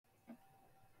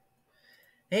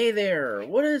Hey there,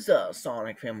 what is up,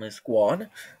 Sonic Family Squad?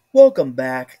 Welcome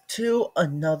back to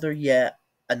another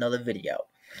video.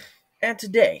 And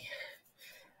today,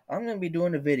 I'm gonna be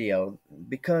doing a video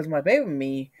because my baby and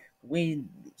me, we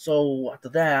so after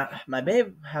that, my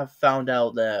babe have found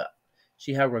out that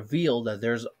she had revealed that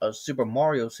there's a Super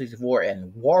Mario 64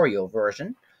 and Wario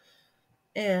version.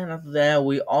 And after that,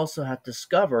 we also have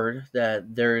discovered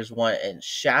that there's one in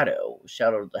Shadow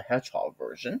the Hedgehog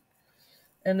version,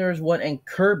 and there's one in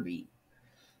Kirby.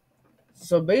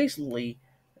 So basically,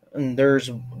 and there's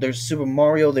Super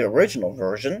Mario the original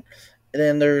version, and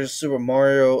then there's Super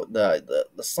Mario the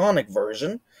Sonic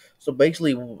version. So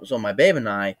basically, so my babe and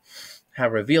I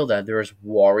have revealed that there's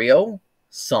Wario,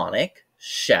 Sonic,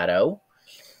 Shadow,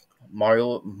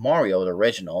 Mario the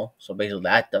original. So basically,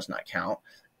 that does not count,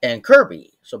 and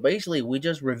Kirby. So basically, we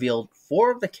just revealed four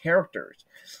of the characters,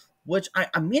 which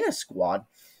I mean a squad.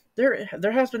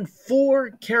 There has been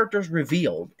four characters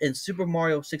revealed in Super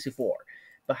Mario 64.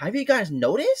 But have you guys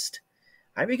noticed?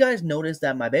 Have you guys noticed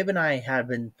that my baby and I have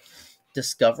been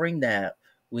discovering that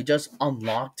we just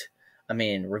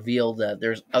revealed that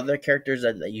there's other characters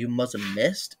that you must have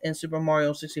missed in Super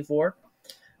Mario 64?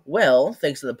 Well,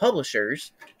 thanks to the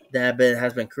publishers that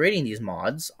has been creating these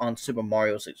mods on Super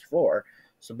Mario 64.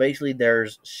 So basically,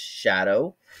 there's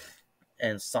Shadow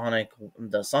and Sonic,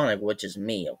 which is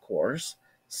me, of course.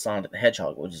 Sonic the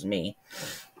Hedgehog, which is me.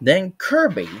 Then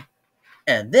Kirby,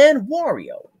 and then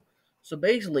Wario. So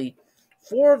basically,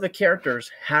 four of the characters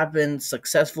have been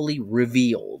successfully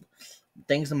revealed,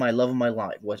 thanks to my love of my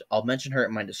life, which I'll mention her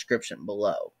in my description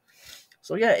below.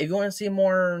 So yeah, if you want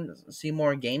to see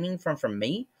more gaming from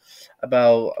me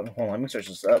about hold on, let me search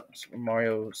this up. Super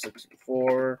Mario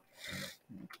 64.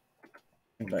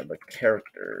 The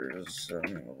characters,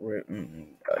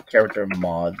 character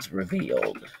mods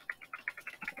revealed.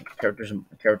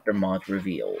 Character mods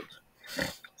revealed.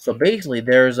 So basically,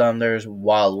 there's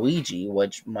Waluigi,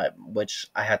 which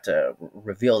I had to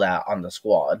reveal that on the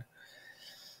squad.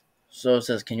 So it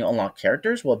says, can you unlock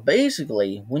characters? Well,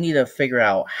 basically, we need to figure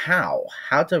out how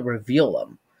to reveal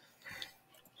them.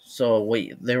 So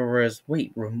Luigi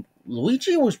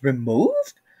was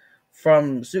removed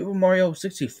from Super Mario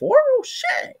 64. Oh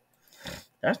shit,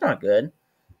 that's not good.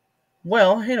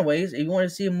 Well, anyways, if you want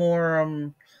to see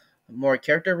more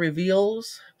character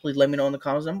reveals, please let me know in the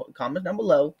comments down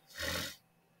below.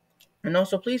 And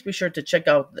also, please be sure to check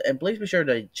out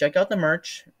the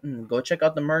merch. Go check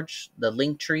out the merch. The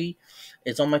link tree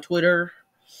is on my Twitter,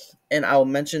 and I'll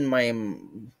mention my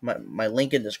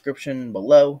link in the description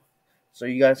below, so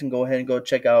you guys can go ahead and go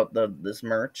check out this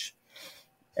merch.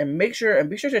 And be sure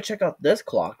to check out this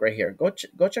clock right here. Go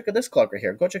check out this clock right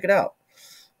here. Go check it out.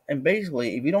 And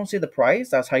basically, if you don't see the price,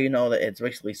 that's how you know that it's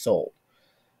basically sold.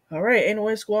 All right.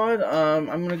 Anyway, squad. I'm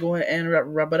gonna go ahead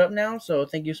and wrap it up now. So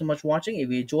thank you so much for watching. If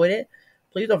you enjoyed it,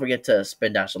 please don't forget to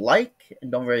spin dash a like,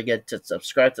 and don't forget to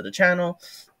subscribe to the channel,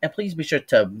 and please be sure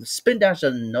to spin dash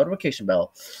the notification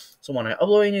bell, so when I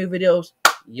upload any new videos,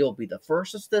 you'll be the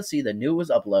first to see the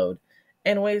newest upload.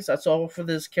 Anyways, that's all for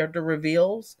this character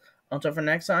reveals. Until for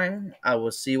next time, I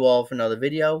will see you all for another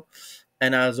video,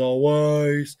 and as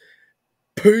always,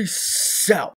 peace out.